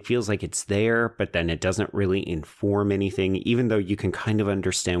feels like it's there, but then it doesn't really inform anything, even though you can kind of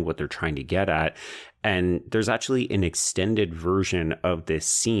understand what they're trying to get at. And there's actually an extended version of this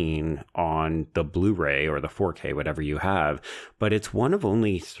scene on the Blu-ray or the 4K, whatever you have, but it's one of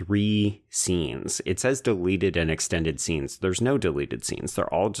only 3 scenes. It says deleted and extended scenes. There's no deleted scenes.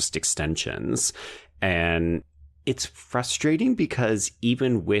 They're all just extensions. And it's frustrating because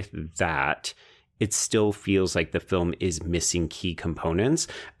even with that, it still feels like the film is missing key components.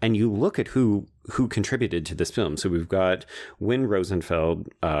 And you look at who contributed to this film. So we've got Win Rosenfeld.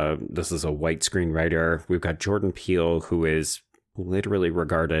 This is a white screenwriter. We've got Jordan Peele, who is literally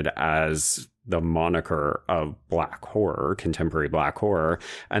regarded as the moniker of black horror, contemporary black horror,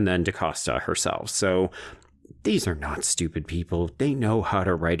 and then DaCosta herself. So these are not stupid people. They know how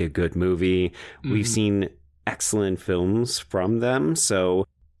to write a good movie. We've seen excellent films from them. So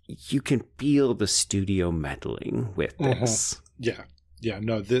you can feel the studio meddling with this. Yeah.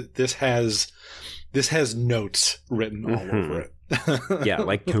 No, this has notes written all over it. Yeah,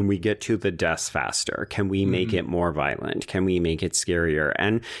 like, can we get to the deaths faster? Can we make it more violent? Can we make it scarier?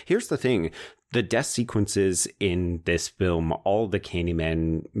 And here's the thing. The death sequences in this film, all the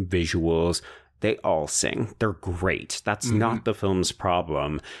Candyman visuals, they all sing. They're great. That's not the film's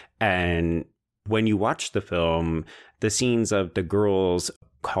problem. And when you watch the film, the scenes of the girls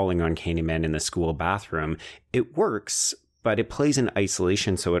calling on Candyman in the school bathroom, it works, but it plays in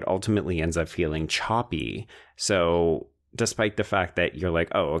isolation, so it ultimately ends up feeling choppy. So despite the fact that you're like,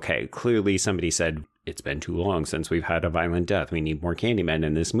 oh, okay, clearly somebody said, it's been too long since we've had a violent death, we need more Candyman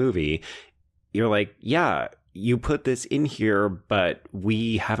in this movie. You're like, yeah, you put this in here, but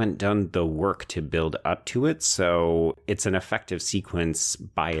we haven't done the work to build up to it. So it's an effective sequence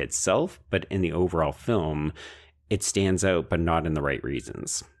by itself, but in the overall film, it stands out, but not in the right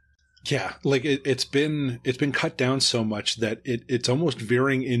reasons. Yeah, like it's been cut down so much that it's almost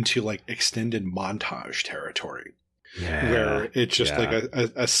veering into like extended montage territory. Yeah, where it's just like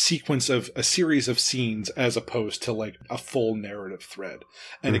a sequence of a series of scenes as opposed to like a full narrative thread.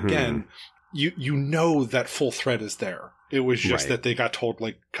 And again, you know that full thread is there. It was just that they got told,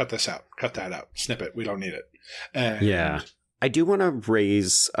 like, cut this out, cut that out, snip it, we don't need it. And I do want to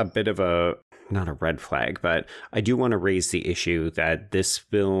raise a bit of not a red flag, but I do want to raise the issue that this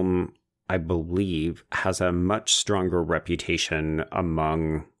film, I believe, has a much stronger reputation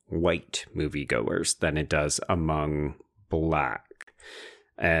among white moviegoers than it does among Black.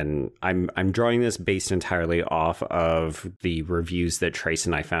 And I'm drawing this based entirely off of the reviews that Trace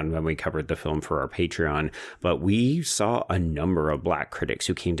and I found when we covered the film for our Patreon. But we saw a number of Black critics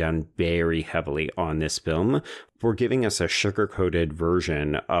who came down very heavily on this film for giving us a sugar-coated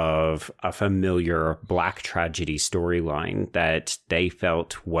version of a familiar Black tragedy storyline that they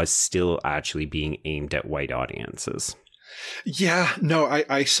felt was still actually being aimed at white audiences. Yeah, no,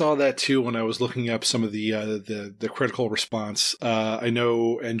 I saw that too when I was looking up some of the critical response. I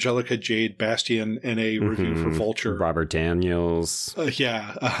know Angelica Jade Bastian in a review for Vulture. Robert Daniels.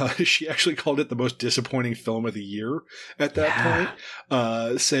 She actually called it the most disappointing film of the year at that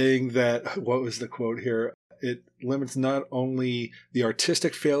point, saying that, what was the quote here? It limits not only the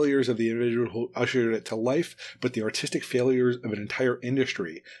artistic failures of the individual who ushered it to life, but the artistic failures of an entire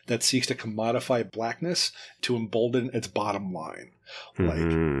industry that seeks to commodify Blackness to embolden its bottom line.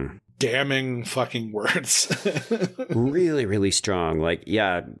 Like, damning fucking words. Really, really strong. Like,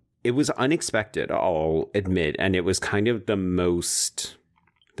 yeah, it was unexpected, I'll admit. And it was kind of the most...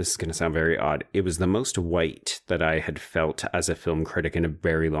 This is going to sound very odd. It was the most white that I had felt as a film critic in a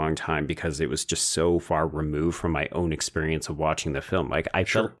very long time because it was just so far removed from my own experience of watching the film. Like, I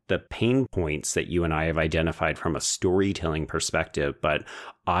felt the pain points that you and I have identified from a storytelling perspective, but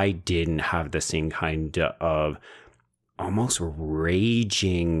I didn't have the same kind of almost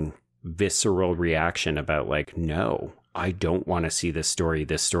raging, visceral reaction about like, no, I don't want to see this story.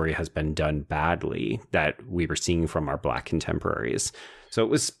 This story has been done badly that we were seeing from our Black contemporaries. So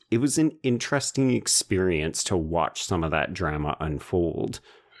it was an interesting experience to watch some of that drama unfold.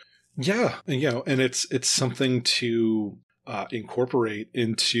 Yeah, and it's something to incorporate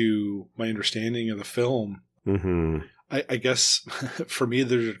into my understanding of the film. Mm-hmm. I guess for me,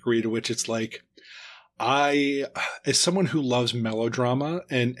 there's a degree to which it's like, as someone who loves melodrama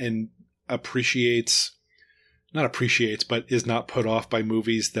and but is not put off by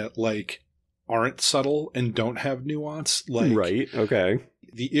movies that like aren't subtle and don't have nuance. Like, right. Okay.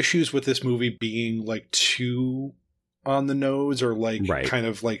 The issues with this movie being like too on the nose or like kind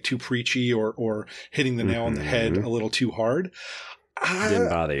of like too preachy or hitting the nail on the head a little too hard. Didn't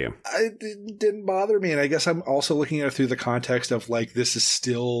bother you. It didn't bother me. And I guess I'm also looking at it through the context of like, this is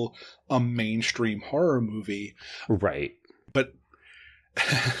still a mainstream horror movie. Right. But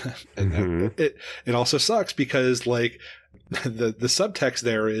and it also sucks because like the subtext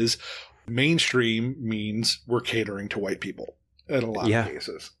there is mainstream means we're catering to white people in a lot of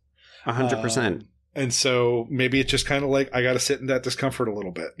cases. 100%. And so maybe it's just kind of like, I got to sit in that discomfort a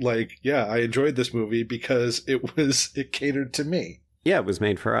little bit. Like, yeah, I enjoyed this movie because it catered to me. Yeah, it was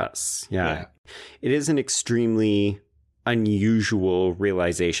made for us. Yeah. It is an extremely unusual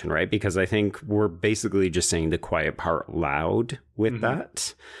realization, right? Because I think we're basically just saying the quiet part loud with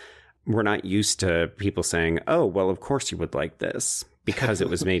that. We're not used to people saying, oh, well, of course you would like this because it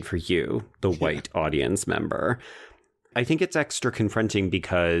was made for you, the white audience member. I think it's extra confronting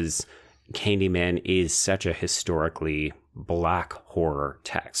because Candyman is such a historically Black horror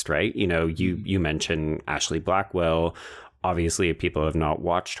text, right? You know, you mentioned Ashley Blackwell. Obviously, if people have not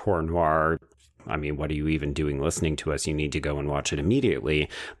watched horror noir, I mean, what are you even doing listening to us? You need to go and watch it immediately.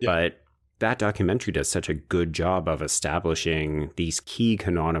 Yeah. But that documentary does such a good job of establishing these key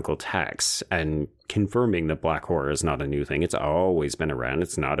canonical texts and confirming that Black horror is not a new thing. It's always been around.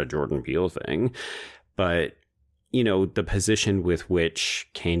 It's not a Jordan Peele thing. But, you know, the position with which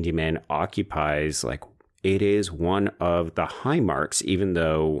Candyman occupies, like, it is one of the high marks, even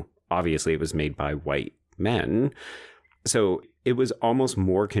though obviously it was made by white men. So it was almost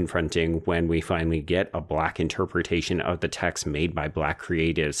more confronting when we finally get a Black interpretation of the text made by Black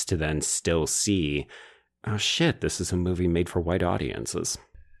creatives to then still see, oh shit, this is a movie made for white audiences.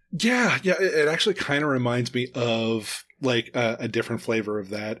 Yeah. It actually kind of reminds me of like a different flavor of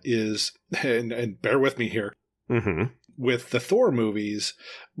that is, and bear with me here, with the Thor movies,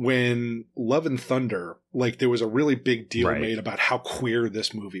 when Love and Thunder, like there was a really big deal made about how queer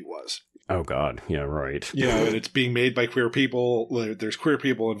this movie was. Oh, God. Yeah, right. You know, and it's being made by queer people. There's queer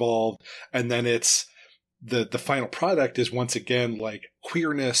people involved. And then it's the final product is once again like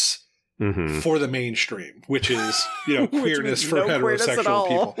queerness for the mainstream, which is, you know, queerness for heterosexual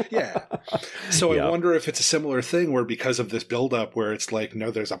people. Yeah. So I wonder if it's a similar thing where because of this buildup where it's like,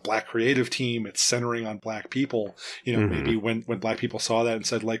 no, there's a Black creative team, it's centering on Black people. You know, maybe when Black people saw that and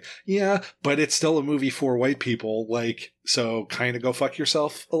said like, yeah, but it's still a movie for white people. Like, so kind of go fuck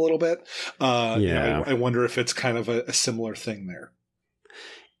yourself a little bit. You know, I wonder if it's kind of a similar thing there.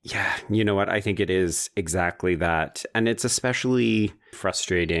 Yeah, you know what? I think it is exactly that. And it's especially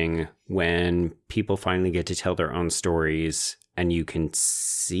frustrating when people finally get to tell their own stories And you can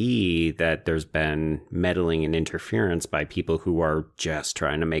see that there's been meddling and interference by people who are just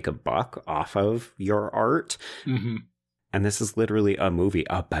trying to make a buck off of your art. Mm-hmm. And this is literally a movie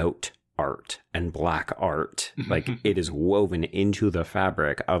about art and Black art. Like, it is woven into the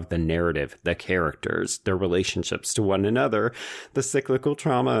fabric of the narrative, the characters, their relationships to one another, the cyclical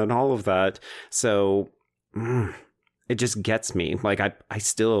trauma and all of that. So it just gets me. Like, I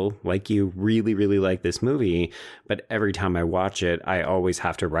still, like you, really, really like this movie. But every time I watch it, I always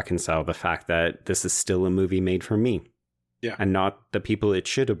have to reconcile the fact that this is still a movie made for me. Yeah. And not the people it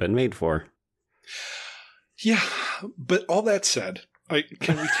should have been made for. Yeah. But all that said,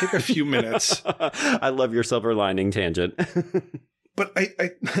 can we take a few minutes? I love your silver lining tangent. But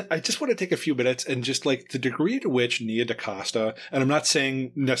I just want to take a few minutes and just like the degree to which Nia DaCosta, and I'm not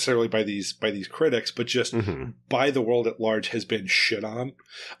saying necessarily by these critics, but just by the world at large, has been shit on.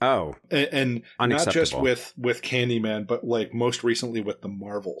 Oh, and not just with Candyman, but like most recently with the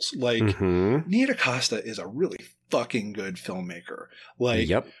Marvels. Like Nia DaCosta is a really fucking good filmmaker. Like,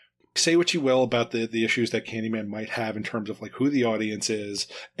 yep. Say what you will about the issues that Candyman might have in terms of like who the audience is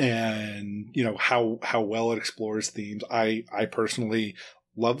and, you know, how well it explores themes. I personally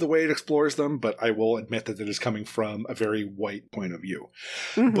love the way it explores them, but I will admit that it is coming from a very white point of view.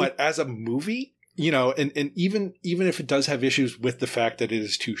 But as a movie, you know, and even if it does have issues with the fact that it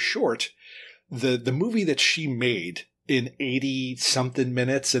is too short, the movie that she made in 80 something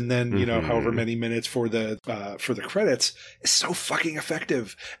minutes and then, you know, however many minutes for the credits is so fucking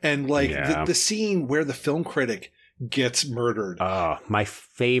effective. And like the scene where the film critic gets murdered. My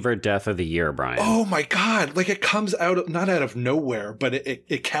favorite death of the year, Brian. Oh my God. Like it comes not out of nowhere, but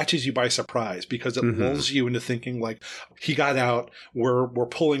it catches you by surprise because it lulls you into thinking like he got out. We're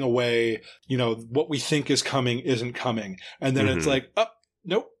pulling away, you know, what we think is coming isn't coming. And then it's like,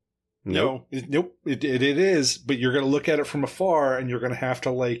 nope. No, nope. It is, but you're going to look at it from afar and you're going to have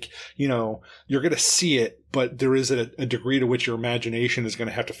to like, you know, you're going to see it, but there is a degree to which your imagination is going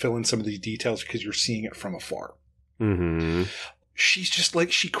to have to fill in some of these details because you're seeing it from afar. She's just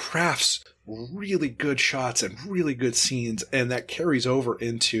like, she crafts really good shots and really good scenes, and that carries over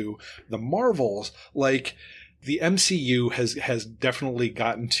into the Marvels. Like, the MCU has definitely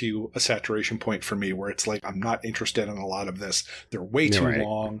gotten to a saturation point for me where it's like, I'm not interested in a lot of this. They're way too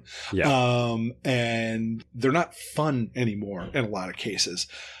long. Yeah. And they're not fun anymore in a lot of cases.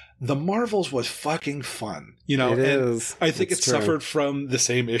 The Marvels was fucking fun, you know, I think it suffered from the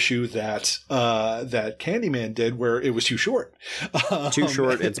same issue that Candyman did, where it was too short. Too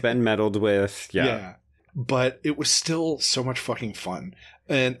short. It's been meddled with. Yeah. But it was still so much fucking fun.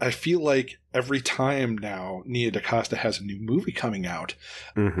 And I feel like every time now Nia DaCosta has a new movie coming out,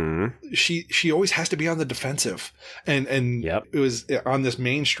 she always has to be on the defensive. And it was on this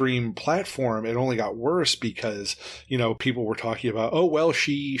mainstream platform. It only got worse because, you know, people were talking about, oh, well,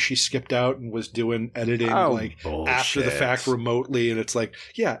 she skipped out and was doing editing after the fact remotely. And it's like,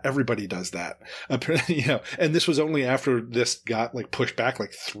 yeah, everybody does that. You know, and this was only after this got like pushed back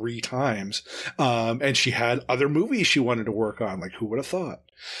like 3 times. And she had other movies she wanted to work on. Like, who would have thought?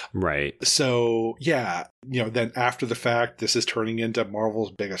 Right. So, yeah, you know, then after the fact, this is turning into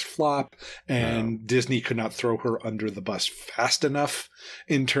Marvel's biggest flop, and Disney could not throw her under the bus fast enough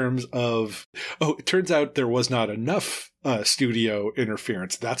in terms of, it turns out there was not enough studio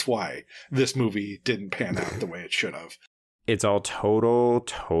interference. That's why this movie didn't pan out the way it should have. It's all total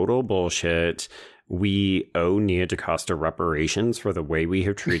bullshit. We owe Nia DaCosta reparations for the way we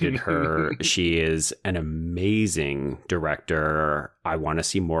have treated her. She is an amazing director. I want to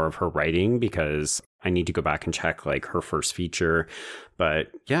see more of her writing because I need to go back and check like her first feature. But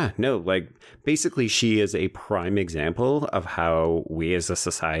yeah, no, like basically she is a prime example of how we as a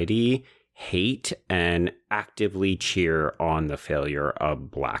society hate and actively cheer on the failure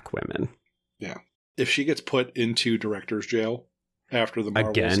of Black women. Yeah. If she gets put into director's jail after the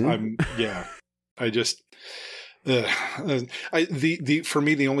Marvels, I just, for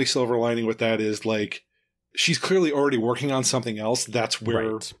me, the only silver lining with that is like, she's clearly already working on something else. That's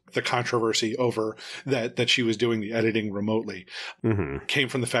where the controversy over that she was doing the editing remotely came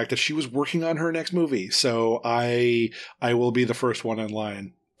from, the fact that she was working on her next movie. So I will be the first one in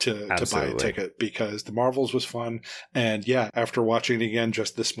line to buy a ticket because the Marvels was fun. And yeah, after watching it again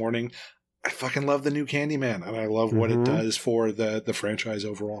just this morning, I fucking love the new Candyman, and I love what it does for the franchise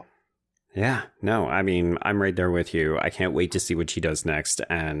overall. Yeah, no, I mean, I'm right there with you. I can't wait to see what she does next.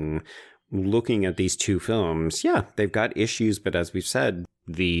 And looking at these 2 films, yeah, they've got issues, but as we've said,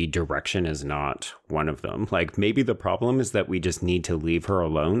 the direction is not one of them. Like, maybe the problem is that we just need to leave her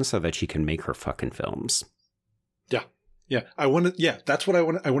alone so that she can make her fucking films. Yeah. That's what I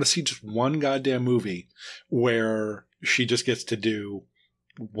want. I want to see just one goddamn movie where, She just gets to do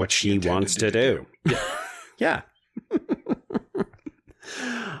what she wants to do. Yeah.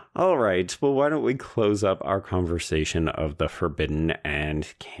 All right. Well, why don't we close up our conversation of the Forbidden and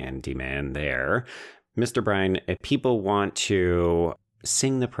Candyman there? Mr. Bryan, if people want to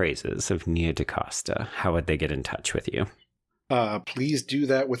sing the praises of Nia DaCosta, how would they get in touch with you? Please do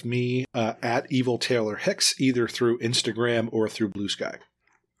that with me at Evil Taylor Hicks, either through Instagram or through Blue Sky.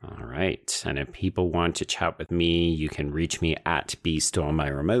 All right. And if people want to chat with me, you can reach me at B Stole My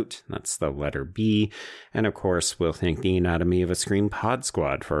Remote. That's the letter B. And of course, we'll thank the Anatomy of a Scream Pod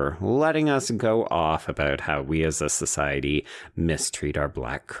Squad for letting us go off about how we as a society mistreat our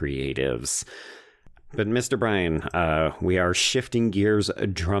Black creatives. But Mr. Bryan, we are shifting gears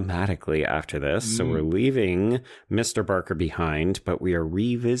dramatically after this. So we're leaving Mr. Barker behind, but we are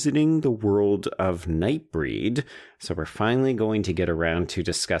revisiting the world of Nightbreed. So we're finally going to get around to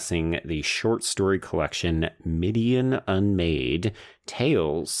discussing the short story collection Midian Unmade,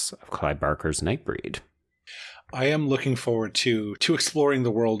 Tales of Clive Barker's Nightbreed. I am looking forward to exploring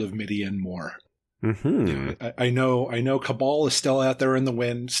the world of Midian more. Mm-hmm. You know, I know Cabal is still out there in the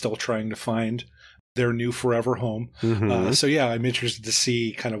wind, still trying to find their new forever home. Mm-hmm. So yeah, I'm interested to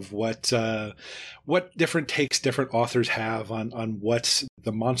see kind of what different takes different authors have on what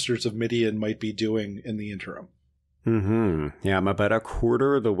the monsters of Midian might be doing in the interim. Mm-hmm. Yeah, I'm about a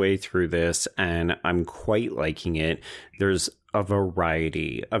quarter of the way through this, and I'm quite liking it. There's a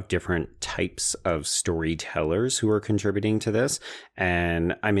variety of different types of storytellers who are contributing to this,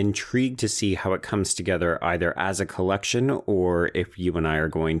 and I'm intrigued to see how it comes together either as a collection or if you and I are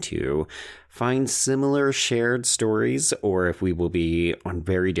going to find similar shared stories or if we will be on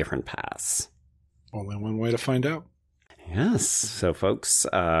very different paths. Only one way to find out. Yes. So, folks,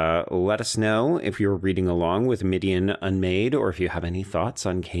 let us know if you're reading along with Midian Unmade or if you have any thoughts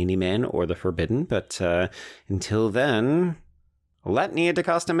on Candyman or The Forbidden. But until then, let Nia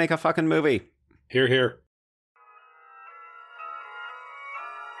DaCosta make a fucking movie. Hear, hear.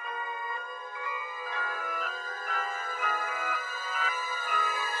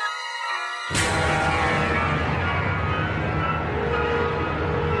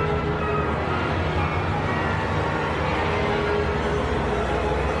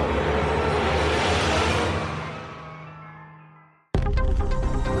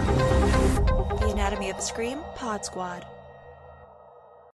 The Anatomy of a Scream Pod Squad.